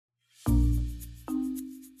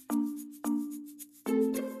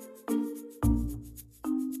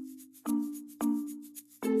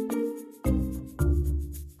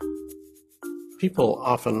People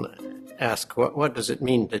often ask, what does it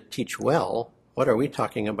mean to teach well? What are we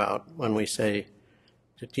talking about when we say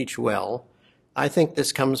to teach well? I think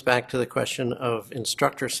this comes back to the question of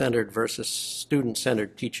instructor-centered versus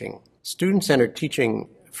student-centered teaching. Student-centered teaching,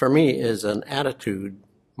 for me, is an attitude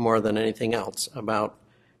more than anything else about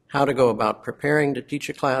how to go about preparing to teach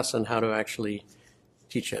a class and how to actually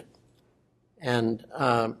teach it. And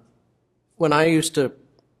when I used to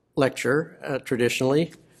lecture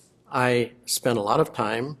traditionally, I spent a lot of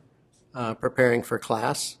time preparing for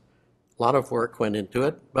class. A lot of work went into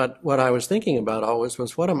it, but what I was thinking about always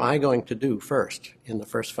was, what am I going to do first in the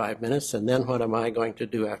first 5 minutes, and then what am I going to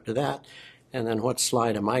do after that, and then what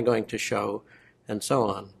slide am I going to show, and so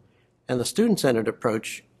on. And the student-centered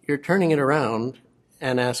approach, you're turning it around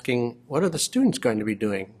and asking, what are the students going to be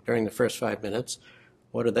doing during the first 5 minutes?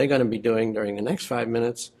 What are they going to be doing during the next 5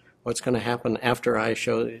 minutes? What's going to happen after I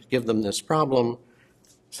give them this problem?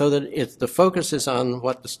 So that the focus is on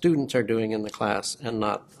what the students are doing in the class and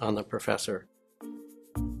not on the professor.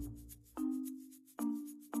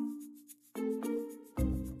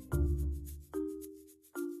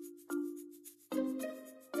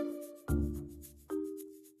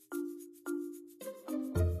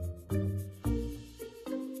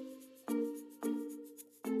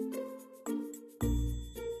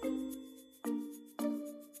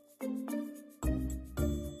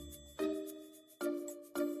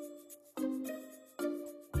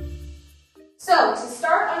 So, to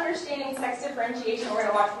start understanding sex differentiation, we're going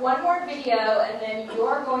to watch one more video, and then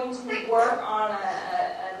you're going to work on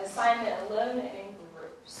an assignment alone and in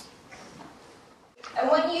groups. I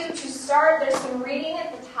want you to start, there's some reading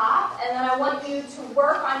at the top, and then I want you to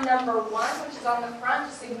work on number 1, which is on the front.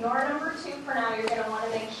 Just ignore number 2 for now. You're going to want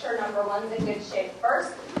to make sure number 1's in good shape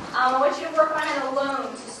first. I want you to work on it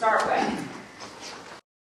alone to start with.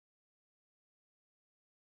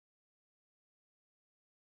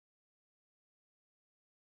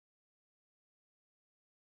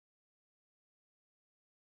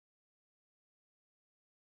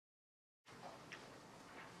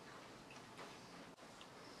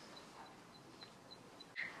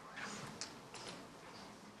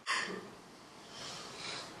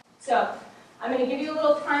 So, I'm going to give you a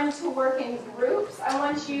little time to work in groups. I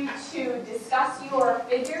want you to discuss your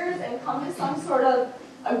figures and come to some sort of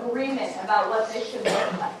agreement about what they should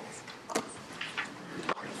look like.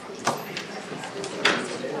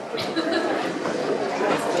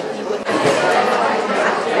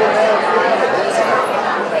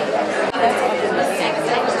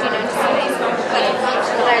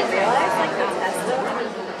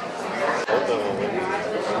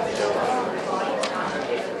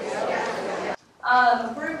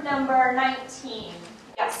 Group number 19.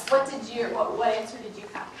 Yes, what answer did you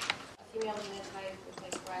have? A female genotype with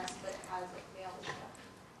like breast but has a male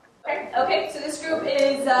shape. Okay, so this group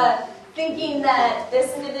is thinking that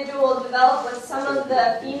this individual will develop with some of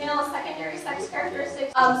the female secondary sex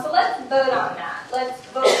characteristics. So let's vote on that. Let's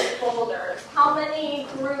vote with folders. How many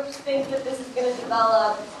groups think that this is going to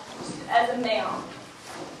develop as a male?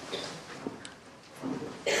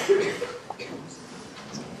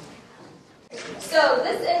 So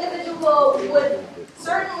this individual would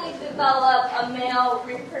certainly develop a male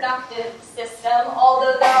reproductive system,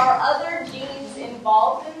 although there are other genes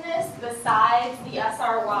involved in this besides the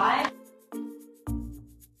SRY.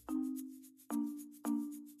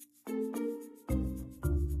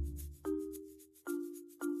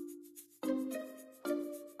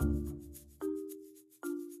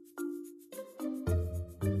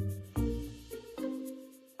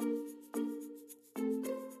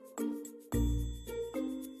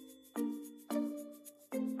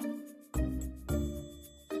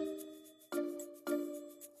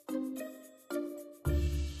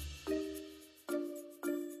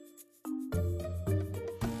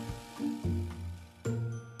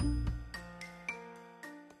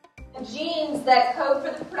 Genes that code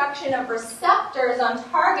for the production of receptors on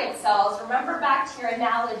target cells. Remember back to your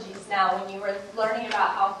analogies now when you were learning about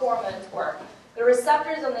how hormones work. The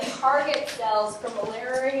receptors on the target cells for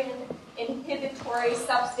Müllerian inhibitory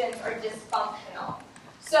substance are dysfunctional.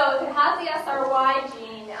 So if it has the SRY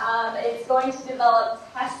gene, it's going to develop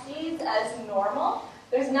testes as normal.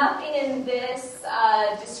 There's nothing in this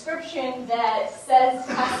description that says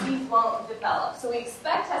testes won't develop. So we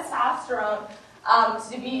expect testosterone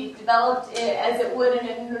to be developed as it would in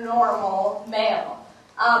a normal male.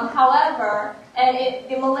 However,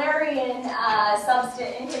 the Müllerian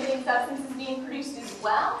inhibiting substance is being produced as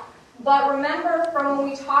well. But remember from when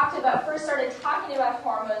we first started talking about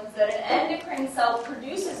hormones, that an endocrine cell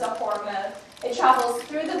produces a hormone, it travels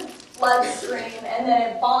through the bloodstream, and then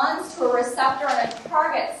it bonds to a receptor on a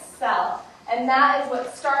target cell. And that is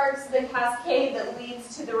what starts the cascade that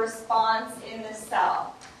leads to the response in the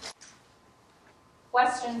cell.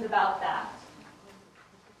 Questions about that?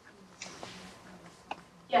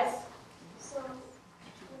 Yes? So,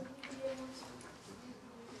 would you be able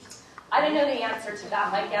to... I didn't know the answer to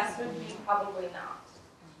that. My guess would be probably not.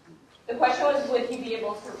 The question was, would he be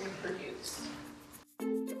able to reproduce?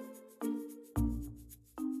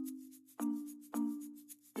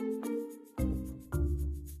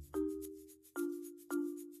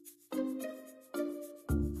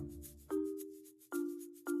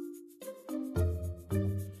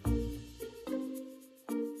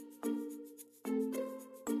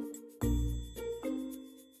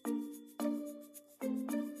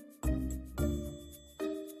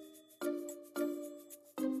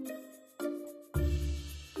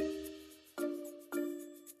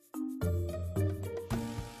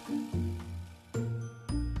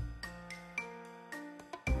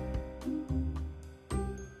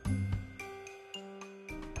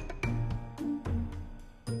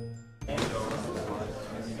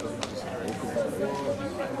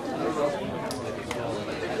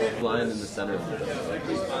 Line in the center.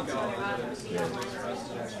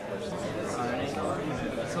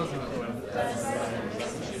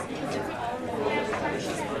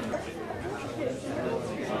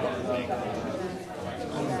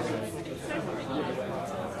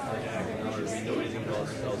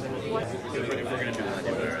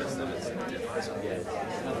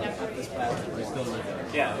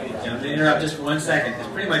 Yeah, I'm going to interrupt just for 1 second, because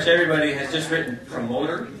pretty much everybody has just written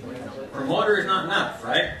promoter. Promoter is not enough,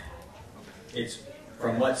 right? It's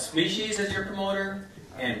from what species is your promoter,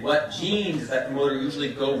 and what genes does that promoter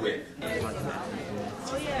usually go with.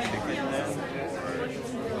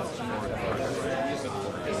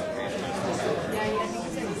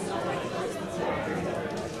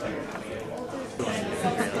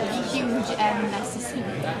 Huge and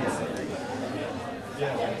necessary.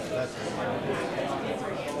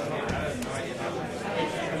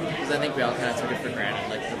 Because I think we all kind of took it for granted,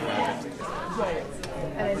 like the project. Right.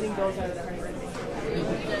 And I think those are the hard things.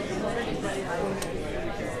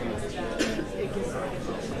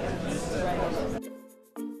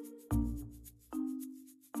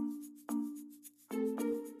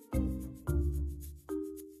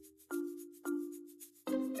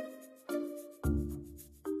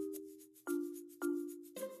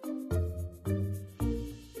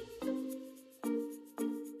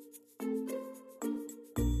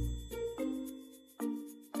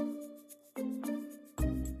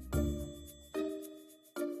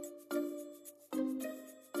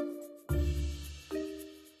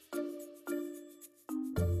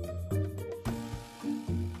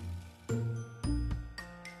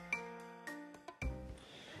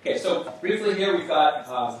 Okay, so briefly here we've got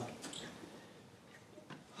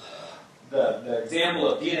the example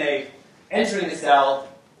of DNA entering the cell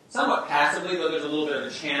somewhat passively, though there's a little bit of a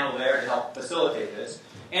channel there to help facilitate this.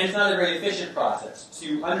 And it's not a very efficient process. So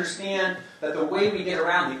you understand that the way we get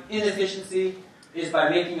around the inefficiency is by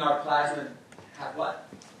making our plasmid have what?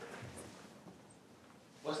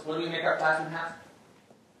 What do we make our plasmid have?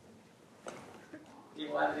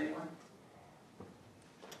 Equal out of anyone?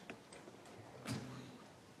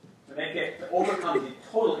 To overcome the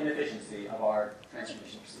total inefficiency of our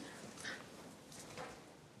transformation procedure.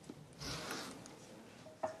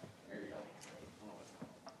 There you go.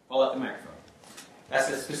 Pull up the microphone. That's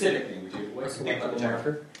a specific thing we do. What's the selectable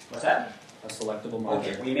marker? What's that? A selectable marker.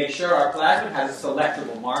 Okay, we make sure our plasmid has a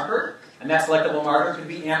selectable marker, and that selectable marker could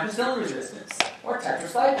be ampicillin resistance, or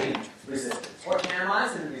tetracycline resistance, or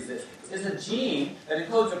kanamycin resistance. It's a gene that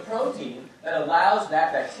encodes a protein that allows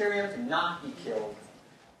that bacterium to not be killed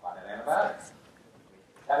by that antibiotic.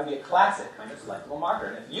 That would be a classic kind of selectable marker.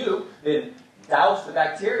 And if you then douse the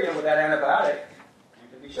bacteria with that antibiotic, you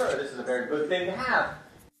can be sure this is a very good thing to have.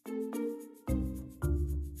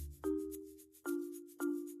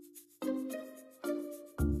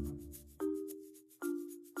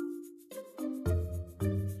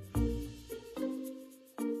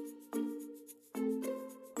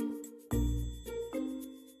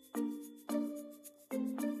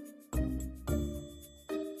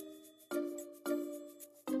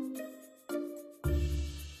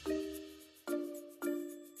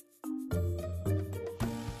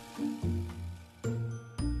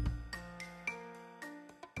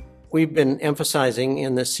 We've been emphasizing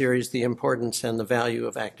in this series the importance and the value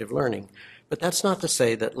of active learning, but that's not to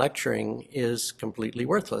say that lecturing is completely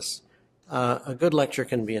worthless. A good lecture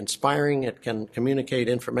can be inspiring. It can communicate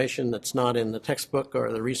information that's not in the textbook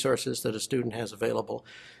or the resources that a student has available.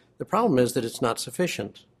 The problem is that it's not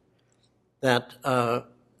sufficient, that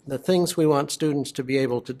the things we want students to be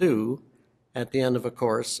able to do at the end of a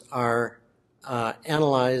course are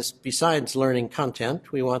analyzed. Besides learning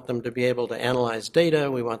content, we want them to be able to analyze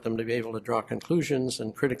data, we want them to be able to draw conclusions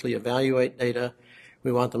and critically evaluate data,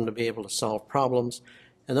 we want them to be able to solve problems,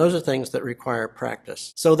 and those are things that require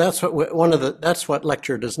practice. So that's what that's what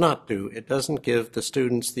lecture does not do. It doesn't give the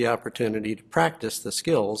students the opportunity to practice the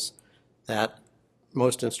skills that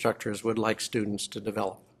most instructors would like students to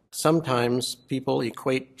develop. Sometimes people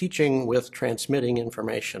equate teaching with transmitting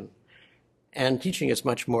information, and teaching is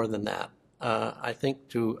much more than that. I think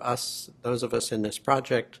to us, those of us in this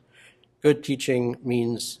project, good teaching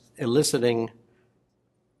means eliciting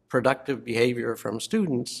productive behavior from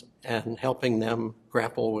students and helping them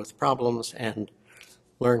grapple with problems and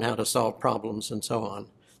learn how to solve problems and so on,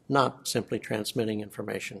 not simply transmitting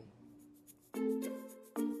information.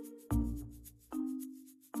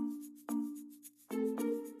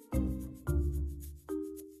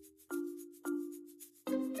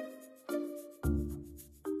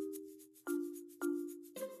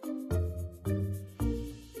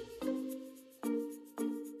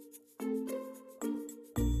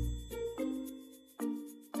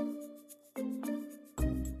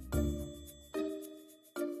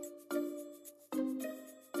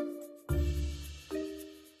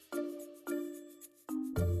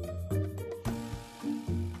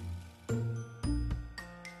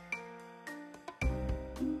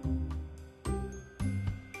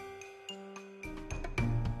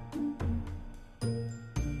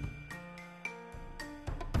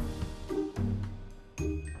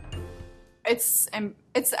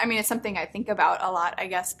 It's something I think about a lot, I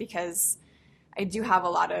guess, because I do have a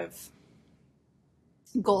lot of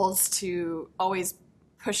goals to always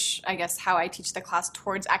push, I guess, how I teach the class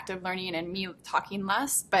towards active learning and me talking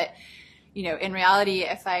less. But, in reality,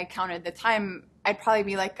 if I counted the time, I'd probably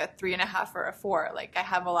be like a 3.5 or a 4. Like, I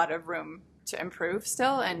have a lot of room to improve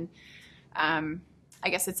still. And I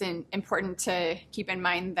guess it's important to keep in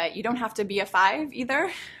mind that you don't have to be a 5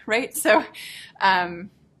 either, right? So,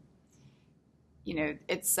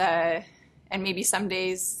 it's, and maybe some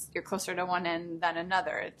days you're closer to one end than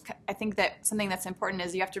another. I think that something that's important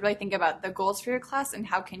is you have to really think about the goals for your class and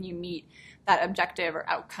how can you meet that objective or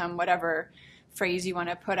outcome, whatever phrase you want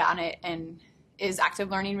to put on it. And is active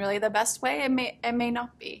learning really the best way? It may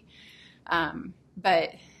not be.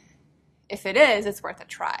 But if it is, it's worth a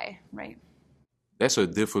try, right? It's a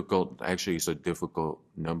difficult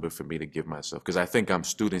number for me to give myself, because I think I'm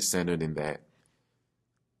student-centered in that.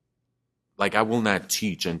 Like, I will not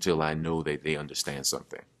teach until I know that they understand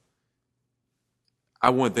something. I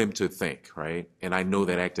want them to think, right? And I know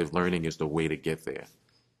that active learning is the way to get there.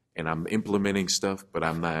 And I'm implementing stuff, but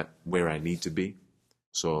I'm not where I need to be.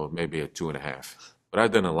 So maybe a 2.5. But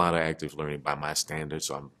I've done a lot of active learning by my standards,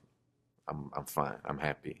 so I'm fine. I'm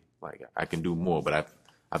happy. Like, I can do more, but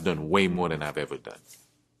I've done way more than I've ever done.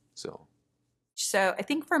 So I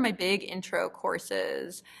think for my big intro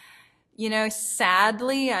courses,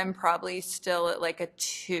 sadly, I'm probably still at like a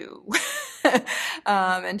 2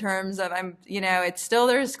 in terms of it's still,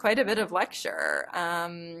 there's quite a bit of lecture,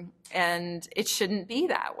 and it shouldn't be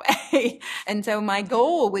that way. And so my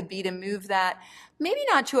goal would be to move that maybe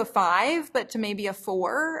not to a 5, but to maybe a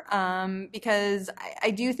 4, because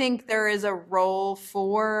I do think there is a role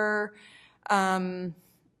for,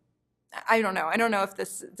 I don't know if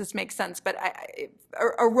this makes sense, but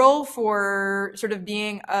a role for sort of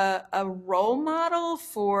being a role model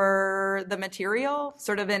for the material,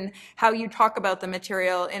 sort of in how you talk about the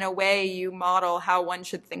material. In a way, you model how one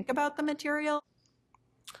should think about the material.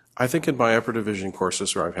 I think in my upper division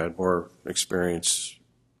courses where I've had more experience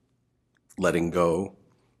letting go,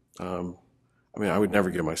 I would never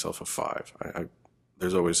give myself a 5.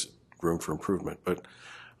 There's always room for improvement, but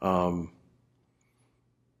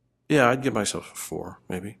yeah, I'd give myself a 4,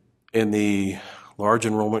 maybe. In the large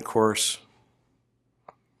enrollment course,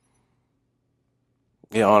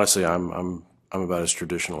 yeah, honestly, I'm about as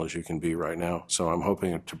traditional as you can be right now. So I'm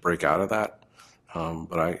hoping to break out of that.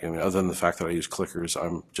 But other than the fact that I use clickers,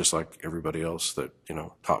 I'm just like everybody else that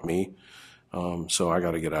taught me. So I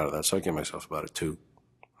got to get out of that. So I give myself about a 2.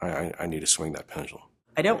 I need to swing that pendulum.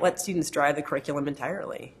 I don't let students drive the curriculum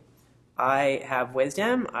entirely. I have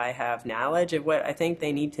wisdom, I have knowledge of what I think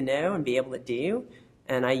they need to know and be able to do,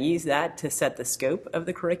 and I use that to set the scope of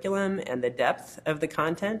the curriculum and the depth of the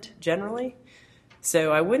content generally.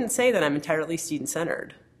 So I wouldn't say that I'm entirely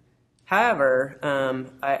student-centered. However,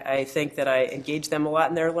 I think that I engage them a lot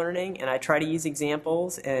in their learning, and I try to use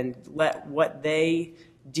examples and let what they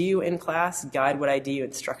do in class guide what I do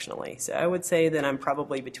instructionally. So I would say that I'm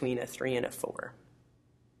probably between a 3 and a 4.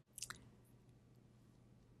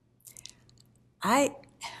 I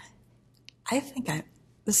think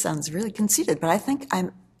this sounds really conceited, but I think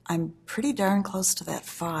I'm pretty darn close to that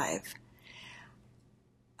 5.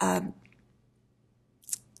 I'm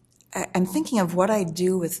thinking of what I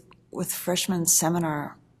do with freshman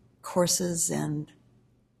seminar courses, and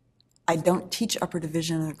I don't teach upper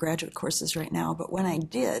division or graduate courses right now, but when I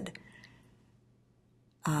did,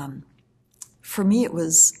 for me it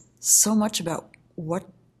was so much about what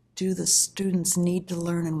do the students need to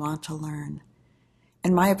learn and want to learn.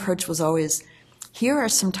 And my approach was always, here are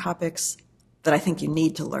some topics that I think you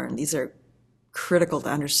need to learn. These are critical to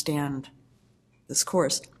understand this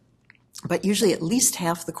course. But usually at least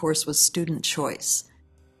half the course was student choice.